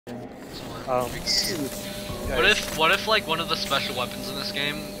question. What if like one of the special weapons in this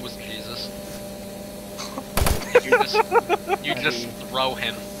game was Jesus? you just throw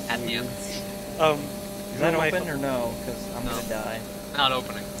him at the end. Is that open or no? Because I'm gonna die. Not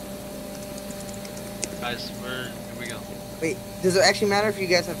opening. Guys, here we go. Wait, does it actually matter if you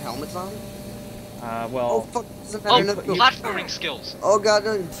guys have helmets on? Well. Oh fuck! Doesn't matter. Oh, platforming skills. Oh god.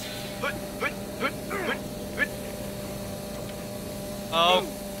 No. Oh.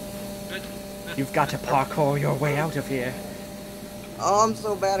 You've got to parkour your way out of here. Oh, I'm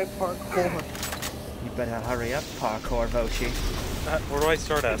so bad at parkour. You better hurry up, parkour Vochi. Where do I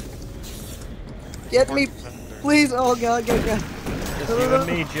start at? Get me, please! Oh god, god. Just you and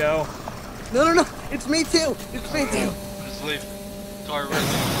me, Joe. No! It's me too! It's me too! Just leave. Sorry, Rizzo.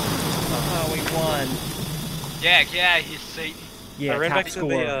 Oh, we won. Yeah, he's Satan. Yeah, I ran top back score.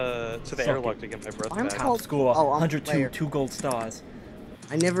 to the airlock to get my breath I'm back. called- Top score. Oh, I'm 102, player. 2 gold stars.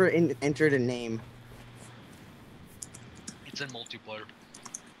 I never entered a name. It's in multiplayer.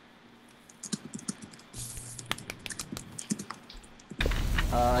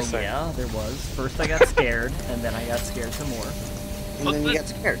 Yeah, there was. First I got scared, and then I got scared some more. And then you got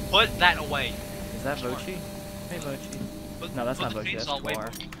scared. Put that away. Is that Vochi? Hey, Vochi. No, that's not Vochi, that's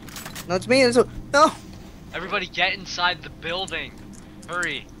Guar. No, it's me. No! Everybody get inside the building.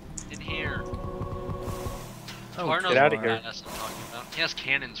 Hurry. In here. Get out of here. That's what I'm talking about. He has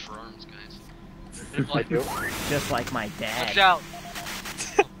cannons for arms, guys. I do. Just like my dad. Watch out.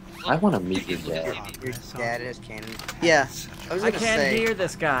 I want to meet your dad. Your dad has cannon. Yeah. I can't hear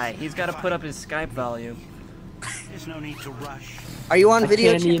this guy. He's got to put up his Skype volume. There's no need to rush. Are you on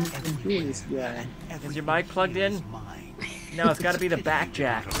video? Can't even hear this guy. Is your mic plugged in? No, it's got to be the back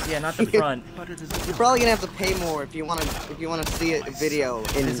jack. Yeah, not the front. You're probably gonna have to pay more if you wanna see a video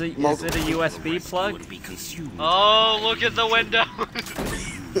in Is it a USB plug? Oh, look at the window.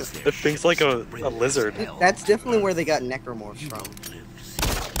 It thing's like a lizard. That's definitely where they got necromorphs from.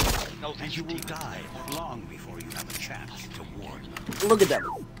 No, And you will die long before you have a chance to warn them. Look at them.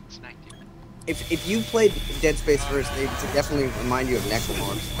 If you played Dead Space first, they definitely remind you of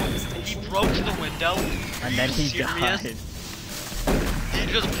necromorphs. He broke the window. And then he died. He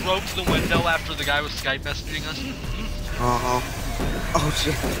just broke the window after the guy was Skype messaging us. Oh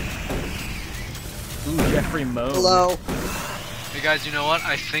shit. Ooh, Jeffrey Moe. Hello. Hey guys, you know what?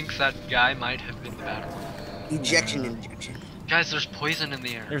 I think that guy might have been the bad one. Injection. Guys, there's poison in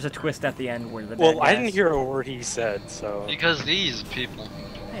the air. There's a twist at the end where the Well, bad I guys- didn't hear a word he said, so. Because these people.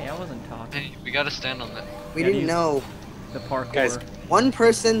 Hey, I wasn't talking. Hey, we gotta stand on that. We didn't know. The parkour. Guys, One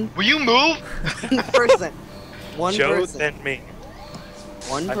person. Will you move? One person. One Joe, person. then me.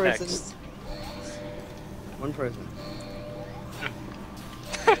 One I'm person. next. One person.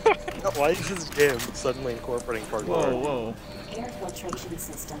 Why is this game suddenly incorporating parkour? Whoa. Air filtration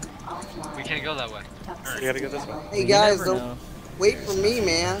system offline. We can't go that way. We gotta go this way. Hey You guys, never don't know. wait for me,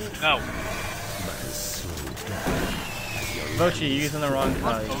 man. No. Vochi, you're using the wrong.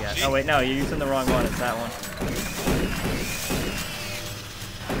 Oh, yeah. Oh wait, no, you're using the wrong one. It's that one.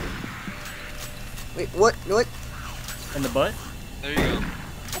 Wait, what? What? In the butt? There you go.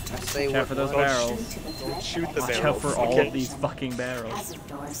 I say Watch out what? for those Don't barrels. Don't shoot the Watch barrel. out for all Okay. of these fucking barrels. Hazard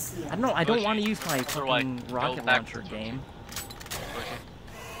doors sealed. I don't know. I don't want to use my Or like, fucking go rocket backwards. launcher game.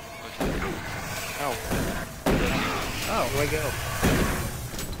 Ow. Oh, Where do I go?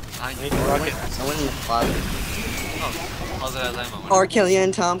 I I need a rocket. I went in the closet. Oh, closet has ammo. R. Kelly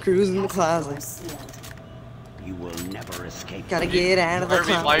and Tom Cruise in the closet. Doors sealed. You will never escape. Gotta get out of the Irving,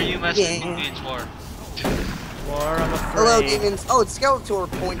 closet. why are you messing Yeah. with me for? War, I'm afraid. Hello, demons. Oh, it's Skeletor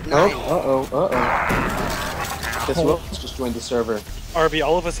 .9. Oh, Guess who else just joined the server? RB,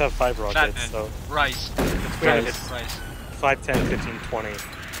 all of us have 5 rockets, Batman. so Rice. we gotta hit Rice. Rice. 5, 10, 15, 20.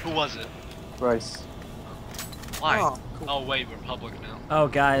 Who was it? Bryce. Why? Oh, cool. Oh wait, Republic now. Oh,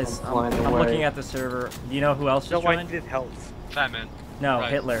 guys, I'm I'm flying away. looking at the server. Do you know who else No, just I joined? needed health. Fat man. No,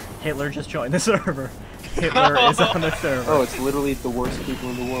 Right. Hitler. Hitler just joined the server. Hitler is on the server. Oh, it's literally the worst people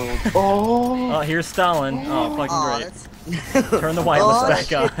in the world. Oh! Oh, here's Stalin. Oh, fucking Aw, great. that's... Turn the wireless oh, back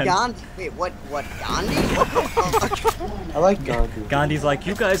shit, on. Gandhi. Wait, what? Gandhi? I like Gandhi. Gandhi's like,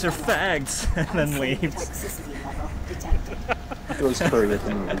 you guys are fags, and then leaves. Toxicity level detected. Those curry at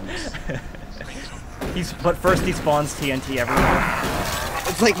the movies. But first he spawns TNT everywhere.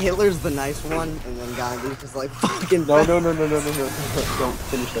 It's like Hitler's the nice one, and then Gandhi's just like fucking. No. Don't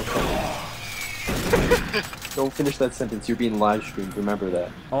finish that sentence. Don't finish that sentence. You're being live streamed. Remember that.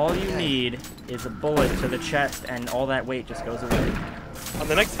 All you need is a bullet to the chest, and all that weight just goes away. On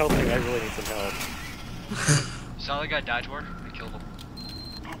the next health thing, I really need some help. You saw the guy die toward? I killed him.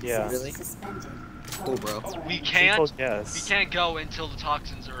 Yeah. Really? Suspended. cool, bro. We can't. Simple yes. We can't go until the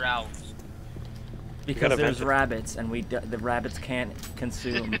toxins are out. Because gotta there's vent it. rabbits, and the rabbits can't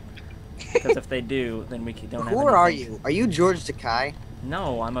consume. Because if they do, then we don't have Who are anything. you? Are you George Takei?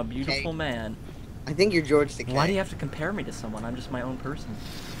 No, I'm a beautiful man. I think you're George Takei. Why do you have to compare me to someone? I'm just my own person.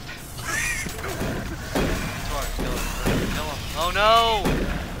 Oh no!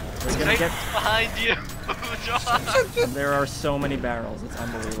 We're gonna get. Behind you! John! There are so many barrels, it's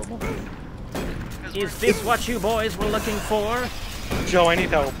unbelievable. Is this what you boys were looking for? Joe, I need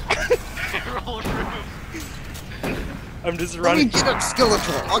help. Roll through. I'm just Let me running. get up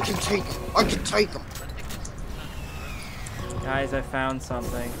Skeletor. I can take him. I can take him. Guys, I found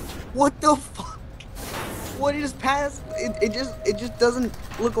something. What the fuck? What is past? It just doesn't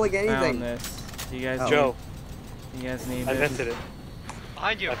look like anything. Found this. Do you guys Joe, need, you guys need I this? vented it.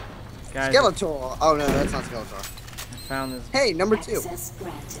 Behind you. Guys, Skeletor. Oh no, that's not Skeletor. I found this. Hey, number 2. Access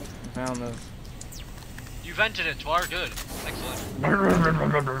granted. I found this. You vented it, Twar. Good. Excellent.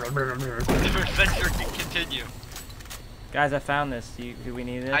 Adventure can continue. Guys, I found this. Do we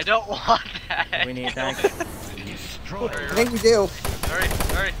need it? I don't want that. We need that. I think we do. Hurry,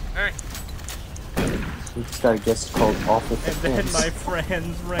 hurry, hurry. We just got a guest called off with the And then fence. my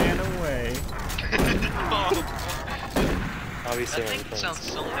friends ran away. Obviously, That I'm thing sounds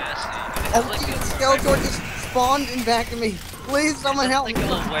so nasty. Oh, It's like Skeletor just spawned in back of me. Please, someone help like me. a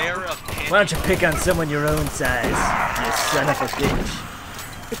layer of candy. Why don't you pick on someone your own size, you son of a bitch?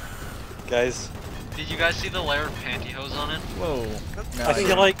 guys. Did you guys see the layer of pantyhose on it? Whoa. No, I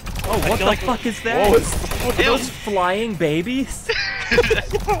feel like. Oh, I what feel the like- fuck is that? Whoa, What are those flying babies?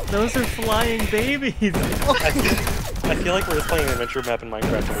 Those are flying babies. I feel like we're just playing an adventure map in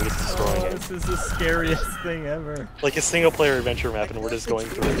Minecraft and we're just destroying Oh, it. this is the scariest thing ever. Like a single player adventure map and we're just going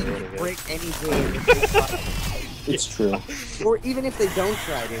through and ruining it. Break any game if they try. It's true. Or even if they don't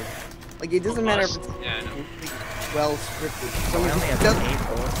try to. Like, it doesn't matter if it's Yeah, I know. well scripted. I Someone only just have doesn't. 8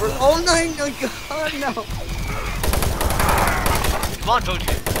 bullets. Oh no, God, no. Come on, Boji.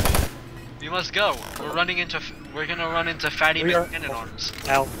 We must go. We're gonna run into Fatty We are- McKinnon arms.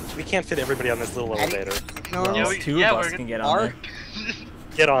 Al, we can't fit everybody on this little elevator. No, Yeah, Well, we- 2 yeah, of we're us gonna- can get on Are- there.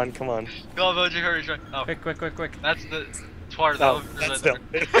 Get on, come on. Go on, Boji, hurry, try. Oh, Quick, quick, quick, quick. that's the Twar. No, That that's was the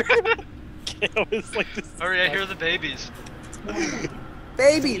I was like this. Hurry, I hear the babies.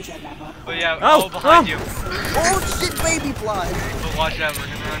 babies. But yeah, Oh, behind oh. you. Oh shit, baby flies. But watch out, we're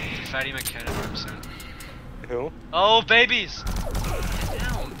gonna run into Fatty McKinnon arms soon. Who? Oh, babies! Get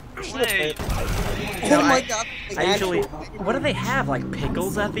down. Wait. know, Oh my I- God. I usually. What do they have? Like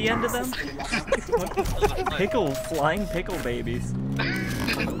pickles at the end of them? Flying pickle babies.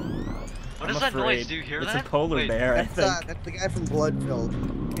 What I'm is that afraid. noise? Do you hear it's that? a polar Wait, bear, I think. That's the guy from Bloodfield.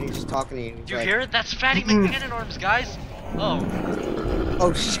 And he's just talking to you. He's Do you like, hear it? That's Fatty McKinnon arms, guys. Oh,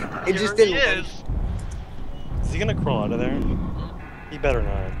 Oh shit. It just here he didn't. is. Is he gonna crawl out of there? He better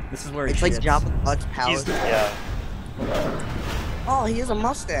not. This is where he It's like shits. Jabba the Hutt's palace. Yeah. Oh, he has a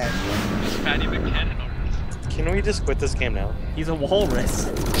mustache. It's Fatty McKinnon arms. Can we just quit this game now? He's a walrus.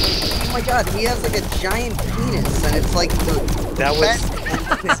 Oh my God, he has like a giant penis, and it's like the. That was.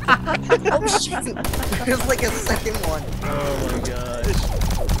 Oh shit! There's like a second one. Oh my gosh.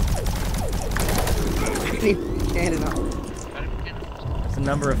 Can't enough. Fatty McKinnon arms. It's a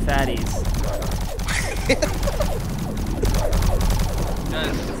number of fatties.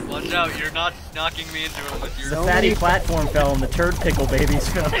 Guys, watch out! You're not knocking me into it with your. The So fatty many- platform fell and the turd pickle babies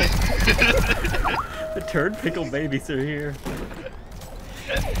fell. The turd pickle babies are here.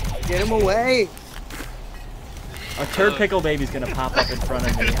 Get him away! A turd pickle baby's gonna pop up in front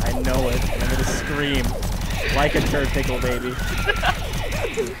of me. I know it. I'm gonna scream like a turd pickle baby. For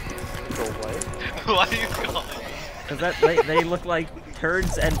what? Why are you calling? Cause they look like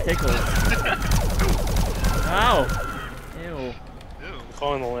turds and pickles. Ow! Ew. Ew. I'm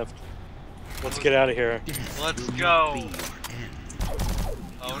calling the lift. Let's get out of here. Let's go.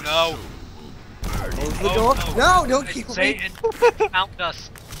 Oh no! Close the Oh, door. no. No, don't kill me. Satan found us.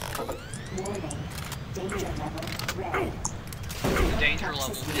 Warning. Danger level red. The danger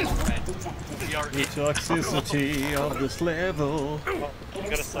level is red. We are The toxicity of this level. We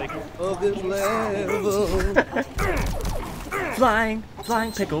got a cycle. Of this level. Flying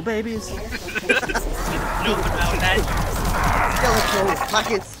pickle babies. Skeletor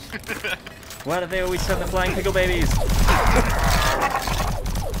pockets. Why do they always send the flying pickle babies?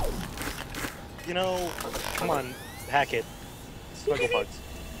 You know, come on, hack it. Snuggle bugs.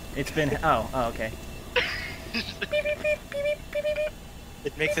 It's been oh okay.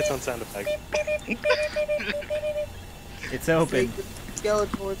 It makes its own sound effect. It's open.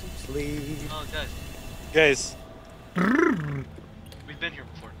 Skeletor to sleep. Oh, guys, Guys, we've been here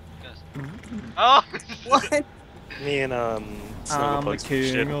before. Guys. Oh! What? Me and I'm the Snugglebug some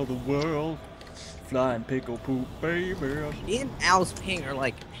shit. king of the world. Flying pickle poop, baby. Me and Al's ping are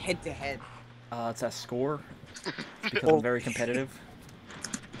like head to head. It's a score. Because I'm very competitive.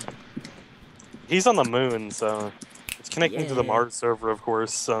 He's on the moon, so it's connecting to the Yeah. Mars server, of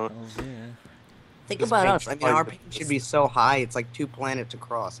course. So Oh, yeah. Think This about ping us. I mean, should our probably- ping should be so high. It's like 2 planets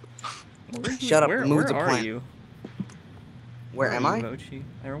across. Where, Shut up, Where, the moon's where a are planet. you? Where am are I? you, Mochi?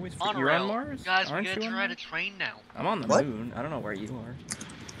 I always On you're on roll. Mars? Guys, we Aren't get you to on ride a Mars? train now. I'm on the What? moon. I don't know where you are.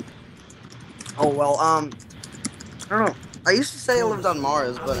 Oh well, I don't know. I used to say I lived on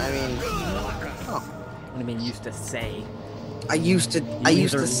Mars, but I mean, What do you mean used to say? I used to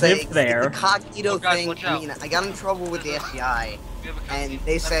either say lived there- the cognito Oh, guys, thing. watch I out. mean, I got in trouble with the FBI, We have a and cutscene.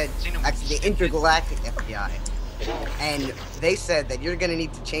 they I've said, seen him actually, the skip it. intergalactic FBI, and they said that you're gonna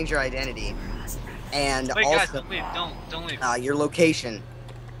need to change your identity, and Wait, guys, also don't leave. Don't leave. your location,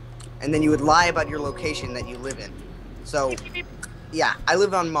 and then you would lie about your location that you live in. So, yeah, I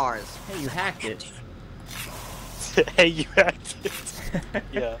live on Mars. Hey, you hacked it. hey, you hacked it.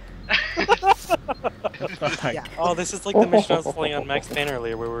 Yeah. Fuck. Yeah. Oh, this is like the mission I was playing on Max Payne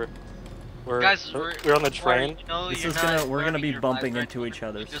earlier, where we're Guys, we're on the train. You know, This you're is gonna- not we're gonna wearing be your bumping vibrant into each one.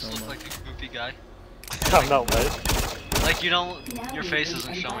 other You just so look much. like a goofy guy. I'm not what? Like, you don't. Your face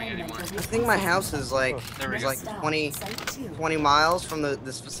isn't showing anymore. I think my house is like There we is go. like 20 miles from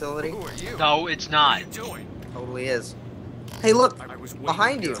this facility. No, it's not. Totally is. Hey, look,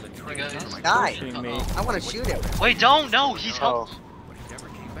 behind you, You guys. guy. Pushing me. I want to shoot him. Wait, don't. No, he's Oh, helped.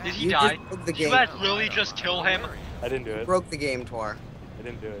 Did he You die? just broke the Did you game. guys really just kill him? I didn't do it. Broke the game, Tor. I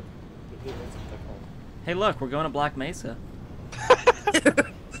didn't do it. Hey, look, we're going to Black Mesa.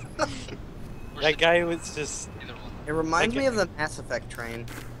 That guy was just. Either one. It reminds Okay. me of the Mass Effect train.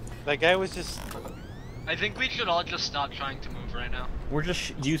 That guy was just. I think we should all just stop trying to move right now. We're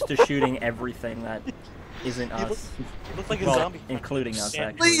just used to shooting everything that isn't He us. He looked like a Well, zombie. including us, Yeah.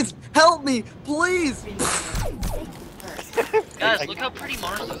 actually. Please help me, please. Guys, look how pretty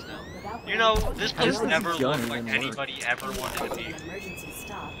Mars is now. You know, this place does never this gun looked like even work? anybody ever wanted to be. Emergency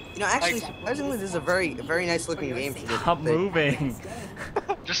stop. You know, actually, surprisingly, this is a very nice looking game. For this Stop thing. moving.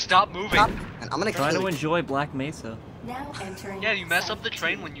 Just stop moving. Stop. And I'm gonna Trying kill to you. enjoy Black Mesa. Now entering. Yeah, you mess up the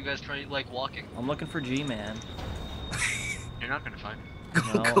train when you guys try, like, walking. I'm looking for G-Man. You're not gonna find him.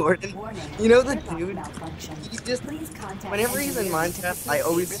 No. Gordon. Warning. You know the Aircraft dude? malfunction. He just. Please contact Whenever he's in engineering to Minecraft, I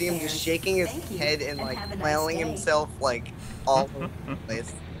always see him facilitate just shaking his repairs. Thank you, head and and like have a nice flailing day. himself like all over the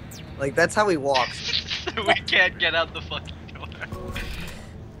place. Like that's how he walks. We can't get out the fucking door.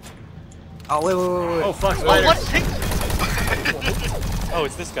 Oh wait. Oh, fuck, Oh, spiders. what? Pink? Oh,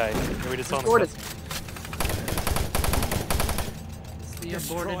 it's this guy. We just saw him. Gordon. The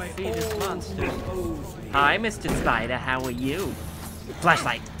aborted fetus monster. Hi, Mr. Spider. How are you?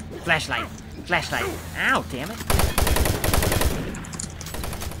 Flashlight. Flashlight. Flashlight. Ow, damn it.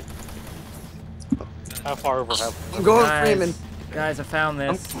 How far over have I'm going Guys, Freeman. guys, I found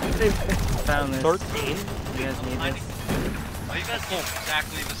I'm this. I found this. 13? You guys need I this? Oh, you guys look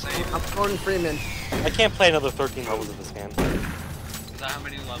exactly the same. I'm Gordon Freeman. I can't play another 13 levels of this game. Is that how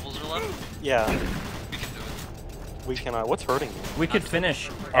many levels are left? Yeah, We can do it. we cannot. What's hurting me? We could finish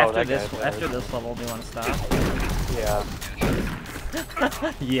Oh, after that this. guy After died. this level, do you want to stop? Yeah.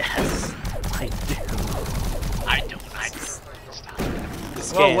 Yes, I do. I don't. Stop.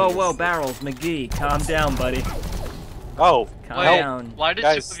 This Whoa, game whoa, is- Barrels, McGee, calm down, buddy. Oh, Calm Wait, down. why did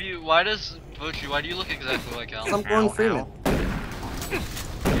Guys. two of you? Why does Bochi? Why do you look exactly like Al? I'm Gordon Freeman.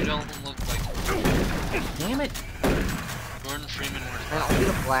 You don't look like Damn it. Gordon Freeman. Man, I'll be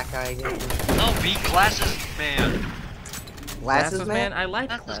the black guy again. No, be glasses man. Glasses man? I like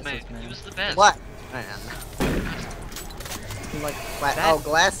Glasses Glasses man. He Man. was the best. What? Man. I'm like That- oh,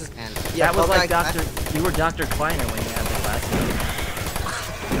 glasses man. Yeah, That was black like guy- Dr. You were Dr. Kleiner when you had the glasses.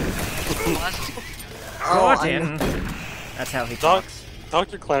 Glasses. Oh, I Gordon. That's how he Doc, talks.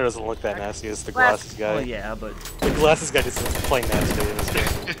 Dr. Kleiner doesn't look that nasty as the glasses guy. Oh yeah, but The glasses guy just looks plain nasty in this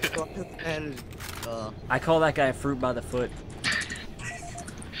game. Glasses man. I call that guy a fruit by the foot.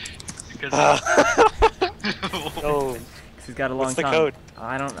 Because Oh, 'Cause he's got a long What's the tongue. code?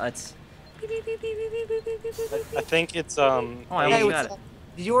 I don't. It's. I think it's Oh, I Hey, almost what's got up?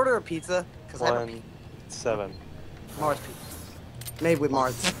 Did you order a pizza? Cause I have a 7. Mars pizza. Made with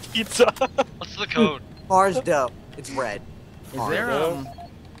Mars. Pizza. what's the code? Mars dough. It's red. Is Mars. there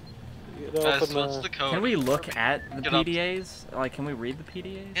Guys, what's the code? Can we look at the Get up. PDAs? Like, can we read the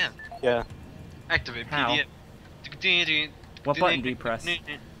PDAs? Yeah. Yeah. Activate How? PDF. What button do you press?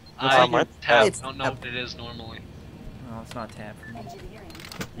 I mine? tab. It's Don't know what it is normally. Oh, it's not tab for me. Engineering.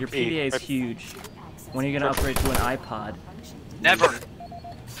 Your Hey, PDA is right- huge. When are you gonna upgrade to an iPod? Never.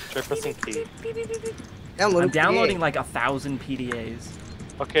 Try pressing P. Download I'm PDA. downloading like 1,000 PDAs.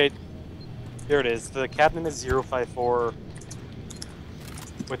 Okay, here it is. The cabinet is 054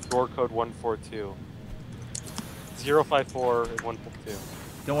 with door code 142. 054 and 142.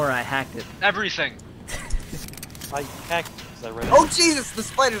 Don't worry, I hacked it. Everything. I hacked it 'cause I read it. Oh Jesus, the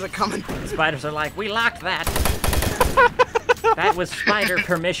spiders are coming. The spiders are like, we locked that. That was spider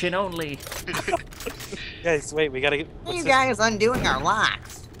permission only. Guys, wait, we gotta get. What are you guys undoing our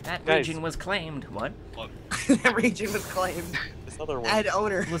locks? That Guys. region was claimed. What? That region was claimed. This other one. Add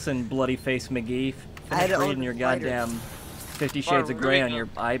owner. Listen, bloody face McGee. I Finish don't reading your spiders. goddamn 50 Shades of Grey on your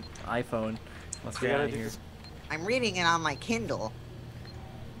iPhone. Let's We get gotta out of do here. this. I'm reading it on my Kindle.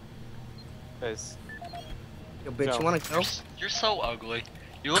 Guys, Yo, bitch, No. you wanna go? You're so ugly.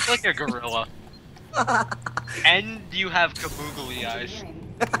 You look like a gorilla. And you have kaboogly eyes.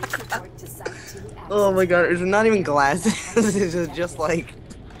 Clearing. Please report to Site 2 Oh my access. god, it's not even glasses. This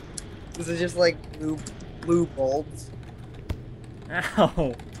is just like blue bulbs.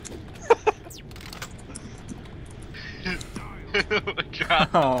 Ow.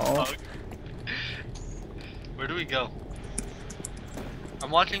 Drop the Oh. bug. Where do we go?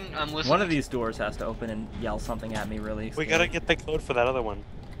 I'm listening. One of these doors has to open and yell something at me, really. we gotta get the code for that other one.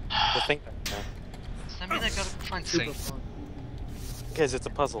 The thing. Send me that gotta find Super Saint. fun. Guys, it's a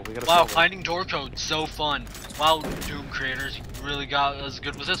puzzle. We gotta Wow, solve it. finding door code, so fun. Wow, Doom creators, you really got as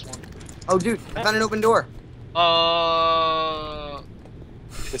good with this one. Oh dude, I found an open door.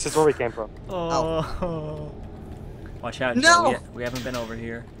 This is where we came from. Oh. Watch out, No! Joe. We haven't been over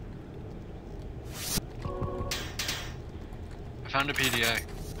here. I found a PDA.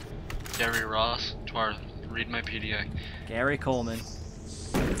 Gary Ross, Twar, read my PDA. Gary Coleman.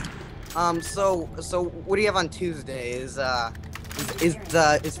 So what do you have on Tuesday? Is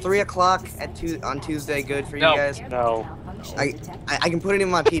 3 o'clock on Tuesday good for you No. guys? No. I can put it in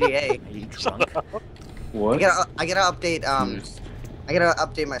my PDA. Are you drunk? What? I gotta update I gotta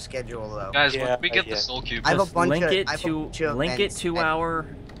update my schedule though. Guys, Yeah, when we get yeah. the Soul Cube, I have a Just bunch link of- it I have a to bunch of link it events to and- our.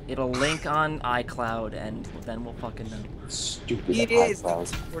 It'll link on iCloud, and then we'll fucking know. Stupid It is iCloud.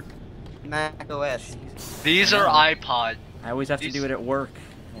 for Mac OS. these are iPod. I always have to These- do it at work.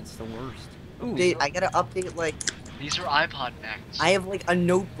 It's the worst. Ooh. I gotta update like These are iPod Macs. I have like a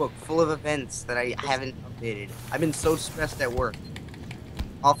notebook full of events that I haven't updated. I've been so stressed at work.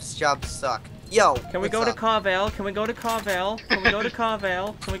 Office jobs suck. Yo, Can we what's go to up? Carvel? Can we go to Carvel? Can we go to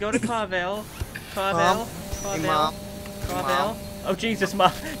Carvel? Can we go to Carvel? Carvel? Hey, Carvel? Mom. Carvel? Oh Jesus,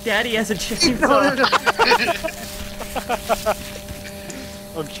 Mom! Daddy has a No, chainsaw.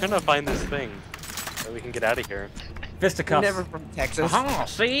 I'm trying to find this thing so we can get out of here. You're Fisticuffs. never from Texas. Oh,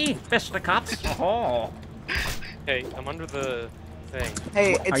 see? Fisticuffs. Oh. Hey, I'm under the thing.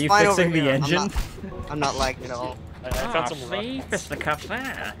 Hey, it's Are you fine fixing over the here. engine? I'm not lagging at all. I Oh, found some see? rock. Fisticuffs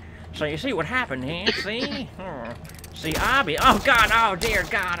there. So you see what happened here, see? See, Abby. Oh God, oh dear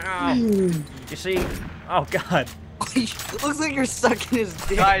God, oh. You see? Oh God. It looks like you're sucking his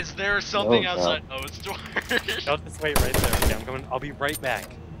dick. Guys, there's something Oh, outside. Oh, it's doors. Y'all just wait right there. Okay, I'm coming. I'll be right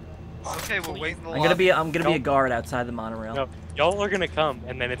back. Okay, we'll wait in the I'm gonna lobby. be a guard outside the monorail. No, y'all are gonna come,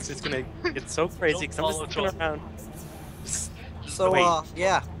 and then it's just gonna get so crazy because I'm Follow just looking Charles. around. So, Wait.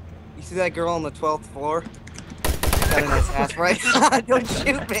 yeah. You see that girl on the 12th floor? Got a nice ass, right? Don't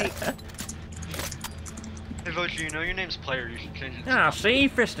shoot me. Hey, Vochi, you know your name's Player. You should change it. Ah, see?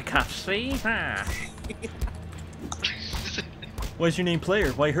 Fisticuffs, see? Ah. Why's your name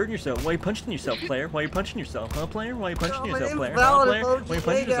Player? Why you hurting yourself? Why you punching yourself, Player? Why you punching yourself, huh, Player? Why you punching Oh, my yourself, name's Player? Huh, Valid Player? Emoji. Why you Hey,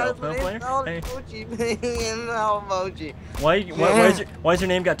 punching yourself, guys, huh, my Player? name's Valid Hey. Emoji. Valid Emoji. Why's your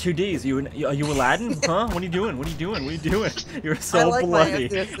name got 2 D's? Are you Aladdin? Huh? What are you doing? What are you doing? What are you doing? You're so I like my bloody.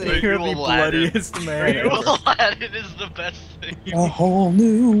 ethnicity. You're You the Aladdin. bloodiest man You ever. Aladdin is the best thing. A whole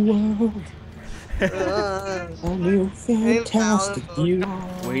new world, Uh, a new fantastic view.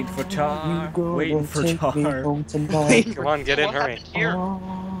 Wait for Tar. You gonna Waiting for take me Tar. home tonight. Come on, get in, What hurry. happened here?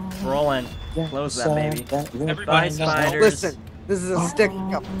 We're all in. Close that baby. Everybody Bye, stop. spiders. Listen, this is a stick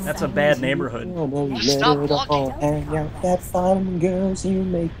up. That's a bad neighborhood. Stop Let it all walking. hang out that fine girls, you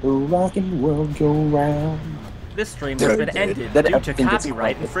make the rockin' world go round. This stream has been ended That due to everything gets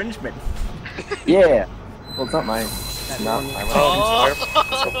copyright corrupted. infringement. Yeah. Well, it's not mine. It's not my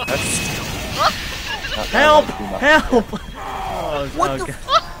Help! Help! Oh, What oh, the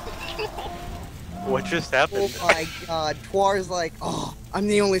God. What just Oh happened? my god. Twar's like, oh, I'm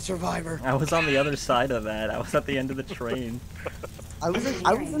the only survivor. I was on the other side of that. I was at the end of the train. I was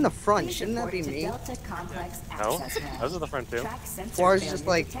in the front. Shouldn't that be me? Delta Complex No, access I was at the front too. Track sensor Twar's just failure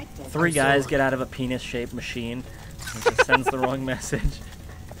like, detected. 3 guys get out of a penis-shaped machine. It just sends the wrong message.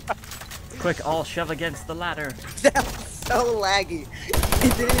 Quick, all shove against the ladder. that was so laggy.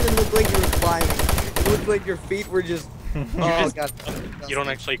 It didn't even look like you were climbing. It looked like your feet were just. Oh god. You don't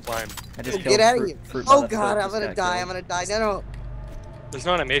actually climb. I just Get killed out of fruit- here. fruit by Oh the god, foot, I'm just gonna got die. killed. I'm gonna die. No. There's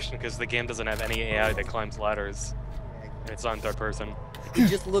no animation because the game doesn't have any AI that climbs ladders. And it's on third person. It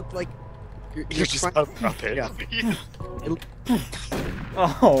just looked like. You're just trying- up it. Yeah.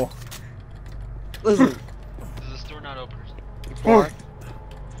 Oh. Listen. Is the store not open? Or-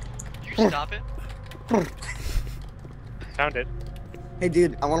 You stop it? Found it. Hey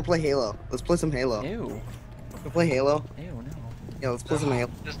dude, I want to play Halo. Let's play some Halo. Ew. Wanna play Halo? Ew, no. Yeah, let's play some Halo.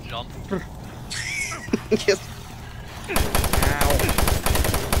 Just jump. Yes. Ow.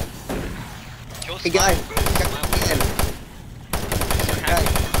 Kill Hey guys, Sniper.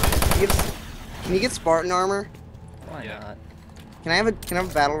 can you get Spartan armor? Why Yeah. not? Can I have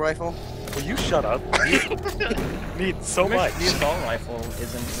a battle rifle? Will you shut up? Need so much. The assault rifle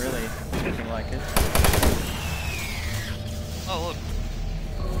isn't really anything like it. Oh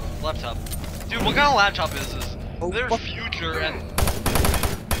look. Laptop. Dude, what kind of laptop is this? Oh, There's fuck. future and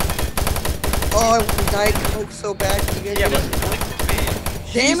Oh, I want to die Coke so bad. Can you guys Yeah, get he it? just licked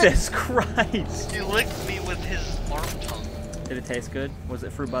me. Damn it! Jesus Christ! He licked me with his arm tongue. Did it taste good? Was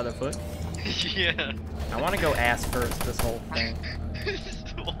it fruit by the foot? Yeah. I want to go ass first this whole thing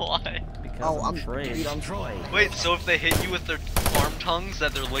Why? because Oh, I'm afraid. dude, I'm Troy. Wait, so if they hit you with their arm tongues,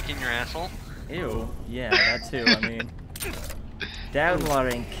 that they're licking your asshole? Ew. Yeah, that too. I mean,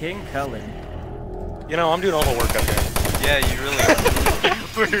 downloading King Cullen. You know, I'm doing all the work up here. Yeah, you really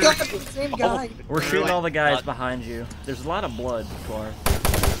are. God, the same guy. We're shooting Really? all the guys God. behind you. There's a lot of blood, Clar.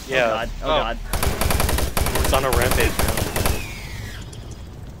 Yeah, Oh god. Oh, Oh. god. it's on a rampage now.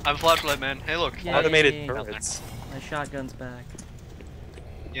 I'm flashlight man. Hey look. Yeah. Automated Yay. turrets. My shotgun's back.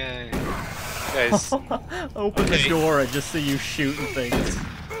 Yay. Guys, Open the Okay. door and just see you shooting things. Hey,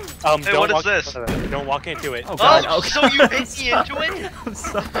 don't what is walk this? Don't walk into it. Oh god. Oh, Oh, so god. you hit me into it? I'm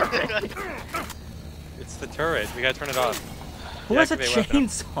sorry. It's the turret. We gotta turn it off. Who has a Deactivate weapon.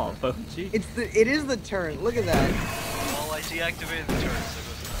 chainsaw, Boji? It is the turn. Look at that. Well, I deactivated the turret,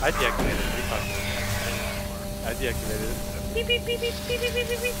 so I deactivated it. We talked. I deactivated it.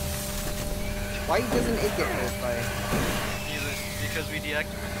 Why doesn't it get hurt by? because we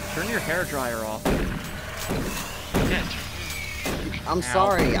deactivated Turn your hairdryer off. it. Yeah, I'm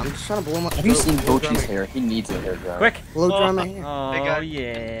sorry. I'm just trying to blow my. Have you seen blow dry Bochi's my- hair? He needs a hair dryer. Quick! Blow dry my Oh. hair. Oh, Hey, guys.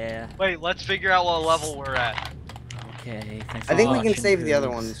 yeah. Wait, let's figure out what level we're at. Okay, thanks I for think we can watching, save the other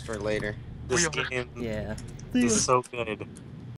dudes. ones for later. This We are- game Yeah. is so good.